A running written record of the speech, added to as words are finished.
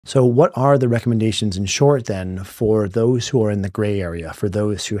So what are the recommendations in short then for those who are in the gray area, for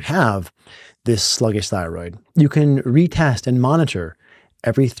those who have this sluggish thyroid? You can retest and monitor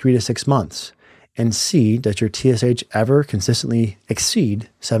every 3 to 6 months and see does your TSH ever consistently exceed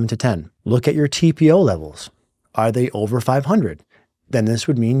 7 to 10. Look at your TPO levels. Are they over 500? Then this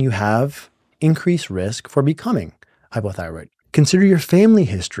would mean you have increased risk for becoming hypothyroid. Consider your family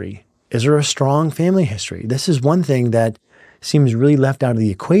history. Is there a strong family history? This is one thing that seems really left out of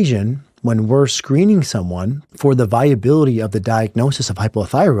the equation when we're screening someone for the viability of the diagnosis of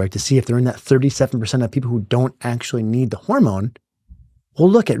hypothyroid to see if they're in that 37% of people who don't actually need the hormone.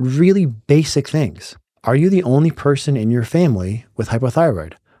 We'll look at really basic things. Are you the only person in your family with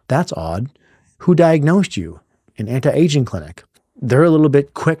hypothyroid? That's odd. Who diagnosed you? An anti-aging clinic. They're a little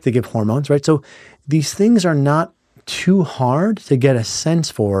bit quick to give hormones, right? So these things are not too hard to get a sense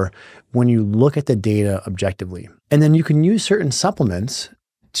for when you look at the data objectively. And then you can use certain supplements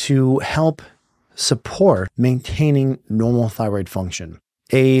to help support maintaining normal thyroid function.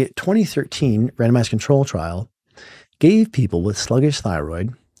 A 2013 randomized control trial gave people with sluggish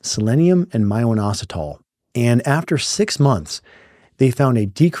thyroid selenium and myo-inositol. And after 6 months, they found a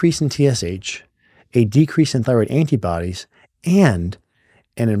decrease in TSH, a decrease in thyroid antibodies, and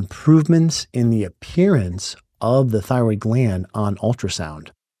an improvements in the appearance of the thyroid gland on ultrasound.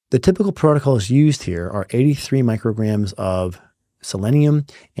 The typical protocols used here are 83 micrograms of selenium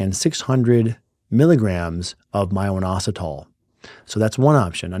and 600 milligrams of myo-inositol. So that's one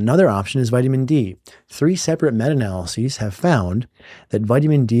option. Another option is vitamin D. 3 separate meta-analyses have found that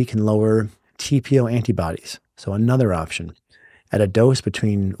vitamin D can lower TPO antibodies. So another option at a dose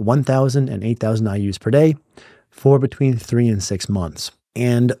between 1,000 and 8,000 IUs per day for between 3 and 6 months.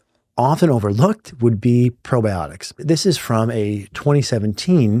 And often overlooked would be probiotics. This is from a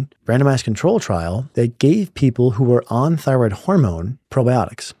 2017 randomized control trial that gave people who were on thyroid hormone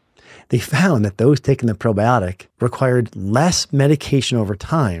probiotics. They found that those taking the probiotic required less medication over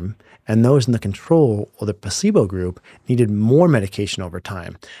time, and those in the control or the placebo group needed more medication over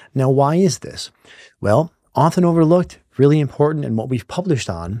time. Now, why is this? Well, often overlooked, really important, and what we've published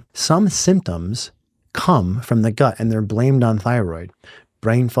on, some symptoms come from the gut and they're blamed on thyroid.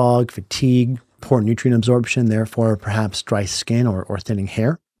 Brain fog, fatigue, poor nutrient absorption, therefore perhaps dry skin or thinning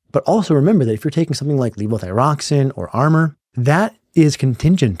hair. But also remember that if you're taking something like levothyroxine or Armour, that is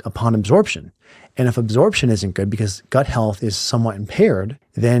contingent upon absorption. And if absorption isn't good because gut health is somewhat impaired,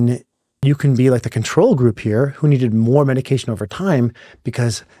 then you can be like the control group here who needed more medication over time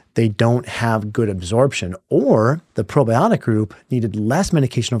because they don't have good absorption, or the probiotic group needed less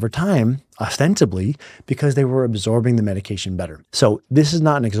medication over time, ostensibly, because they were absorbing the medication better. So this is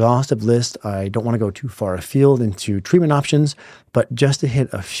not an exhaustive list. I don't want to go too far afield into treatment options, but just to hit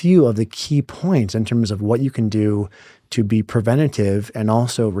a few of the key points in terms of what you can do to be preventative and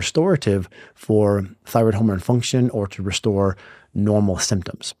also restorative for thyroid hormone function or to restore normal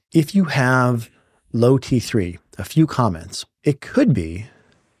symptoms. If you have low T3, a few comments. It could be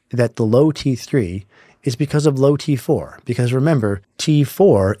that the low T3 is because of low T4, because remember,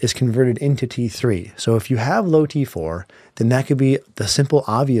 T4 is converted into T3. So if you have low T4, then that could be the simple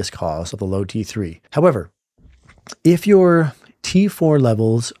obvious cause of the low T3. However, if your T4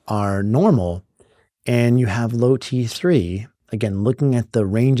 levels are normal and you have low T3, again, looking at the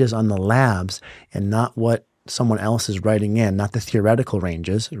ranges on the labs and not what someone else is writing in, not the theoretical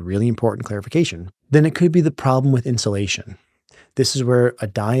ranges, really important clarification, then it could be the problem with insulation. This is where a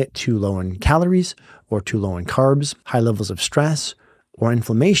diet too low in calories or too low in carbs, high levels of stress, or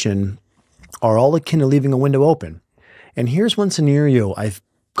inflammation are all akin to leaving a window open. And here's one scenario I've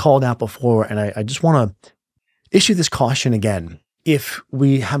called out before, and I just want to issue this caution again. If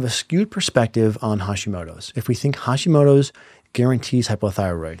we have a skewed perspective on Hashimoto's, if we think Hashimoto's guarantees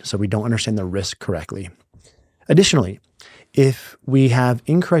hypothyroid, so we don't understand the risk correctly. Additionally, if we have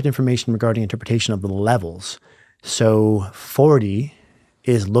incorrect information regarding interpretation of the levels, so 40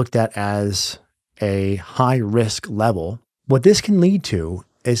 is looked at as a high risk level, what this can lead to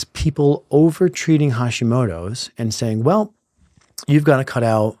is people over-treating Hashimoto's and saying, well, you've got to cut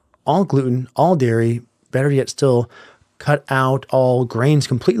out all gluten, all dairy, better yet still, cut out all grains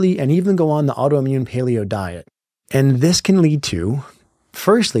completely and even go on the autoimmune paleo diet. And this can lead to,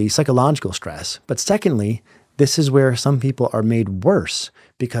 firstly, psychological stress, but secondly, this is where some people are made worse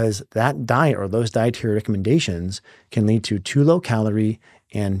because that diet or those dietary recommendations can lead to too low calorie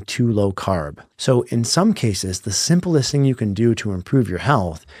and too low carb. So in some cases, the simplest thing you can do to improve your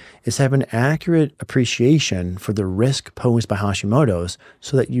health is have an accurate appreciation for the risk posed by Hashimoto's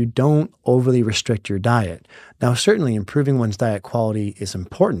so that you don't overly restrict your diet. Now, certainly improving one's diet quality is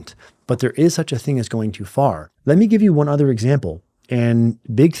important, but there is such a thing as going too far. Let me give you one other example. And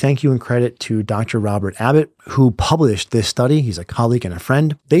big thank you and credit to Dr. Robert Abbott, who published this study. He's a colleague and a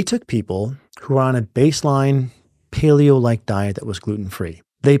friend. They took people who were on a baseline paleo-like diet that was gluten-free.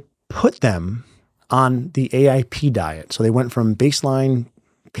 They put them on the AIP diet. So they went from baseline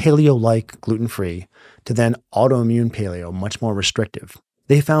paleo-like gluten-free to then autoimmune paleo, much more restrictive.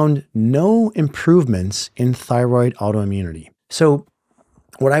 They found no improvements in thyroid autoimmunity. So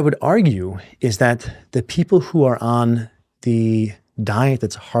what I would argue is that the people who are on the diet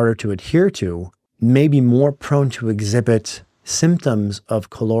that's harder to adhere to may be more prone to exhibit symptoms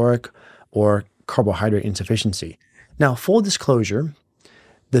of caloric or carbohydrate insufficiency. Now, full disclosure,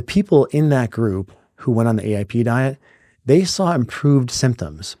 the people in that group who went on the AIP diet, they saw improved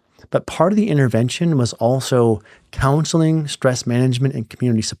symptoms. But part of the intervention was also counseling, stress management, and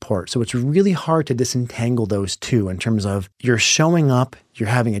community support. So it's really hard to disentangle those two in terms of you're showing up, you're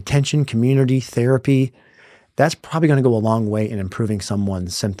having attention, community, therapy. That's probably going to go a long way in improving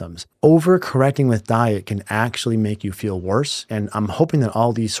someone's symptoms. Overcorrecting with diet can actually make you feel worse. And I'm hoping that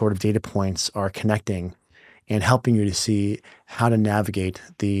all these sort of data points are connecting and helping you to see how to navigate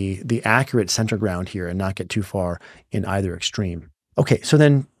the accurate center ground here and not get too far in either extreme. Okay, so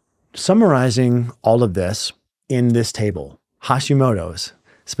then summarizing all of this in this table, Hashimoto's,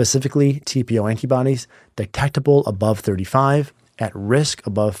 specifically TPO antibodies, detectable above 35, at risk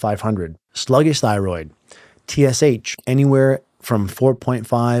above 500. Sluggish thyroid, TSH, anywhere from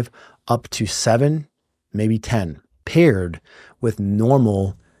 4.5 up to 7, maybe 10, paired with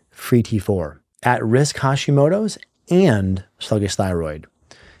normal free T4. At risk Hashimoto's and sluggish thyroid,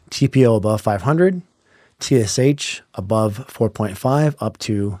 TPO above 500, TSH above 4.5 up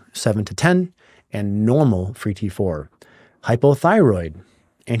to 7 to 10, and normal free T4. Hypothyroid,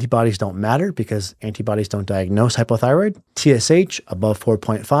 antibodies don't matter because antibodies don't diagnose hypothyroid. TSH above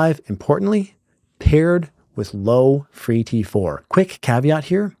 4.5, importantly, paired with low free T4. Quick caveat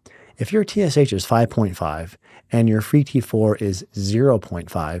here, if your TSH is 5.5 and your free T4 is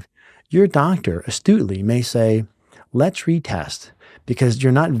 0.5, your doctor astutely may say, let's retest because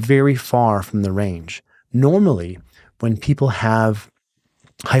you're not very far from the range. Normally, when people have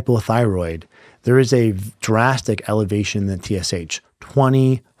hypothyroid, there is a drastic elevation in the TSH,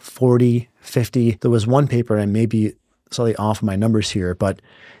 20, 40, 50. There was one paper, and I may be slightly off my numbers here, but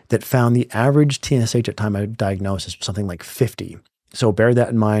that found the average TSH at time of diagnosis was something like 50. So bear that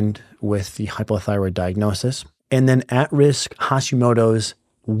in mind with the hypothyroid diagnosis. And then at-risk Hashimoto's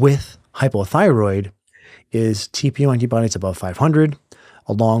with hypothyroid is TPO antibodies above 500,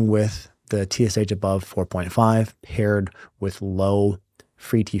 along with the TSH above 4.5, paired with low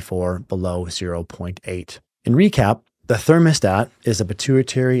free T4 below 0.8. In recap, the thermostat is a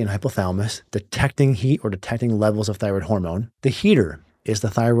pituitary and hypothalamus detecting heat or detecting levels of thyroid hormone. The heater is the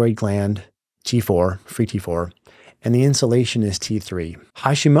thyroid gland T4, free T4, and the insulation is T3.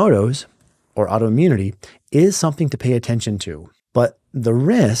 Hashimoto's, or autoimmunity, is something to pay attention to, but the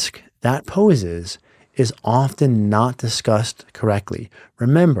risk that poses is often not discussed correctly.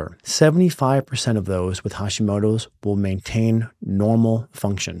 Remember, 75% of those with Hashimoto's will maintain normal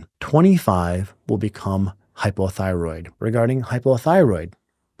function. 25 will become hypothyroid. Regarding hypothyroid,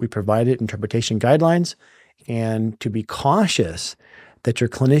 we provided interpretation guidelines, and to be cautious that your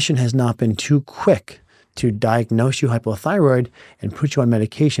clinician has not been too quick to diagnose you hypothyroid and put you on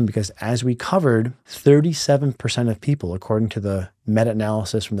medication, because as we covered, 37% of people, according to the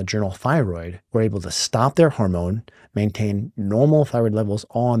meta-analysis from the journal Thyroid, were able to stop their hormone, maintain normal thyroid levels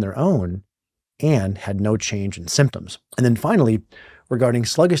all on their own, and had no change in symptoms. And then finally, regarding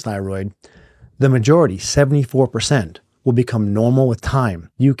sluggish thyroid, the majority, 74%, will become normal with time.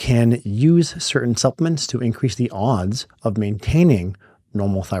 You can use certain supplements to increase the odds of maintaining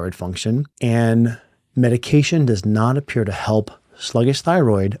normal thyroid function, and medication does not appear to help sluggish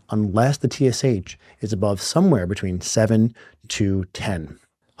thyroid unless the TSH is above somewhere between 7 to 10.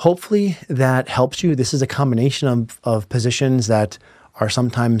 Hopefully that helps you. This is a combination of positions that are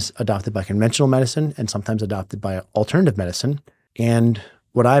sometimes adopted by conventional medicine and sometimes adopted by alternative medicine. And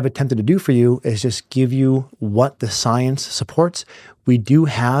what I've attempted to do for you is just give you what the science supports. We do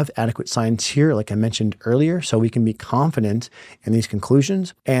have adequate science here, like I mentioned earlier, so we can be confident in these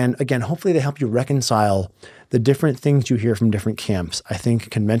conclusions. And again, hopefully they help you reconcile the different things you hear from different camps. I think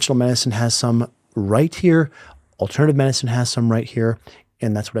conventional medicine has some right here, alternative medicine has some right here,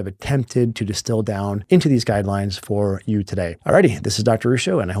 and that's what I've attempted to distill down into these guidelines for you today. Alrighty, this is Dr.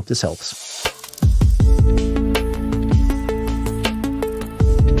 Ruscio, and I hope this helps.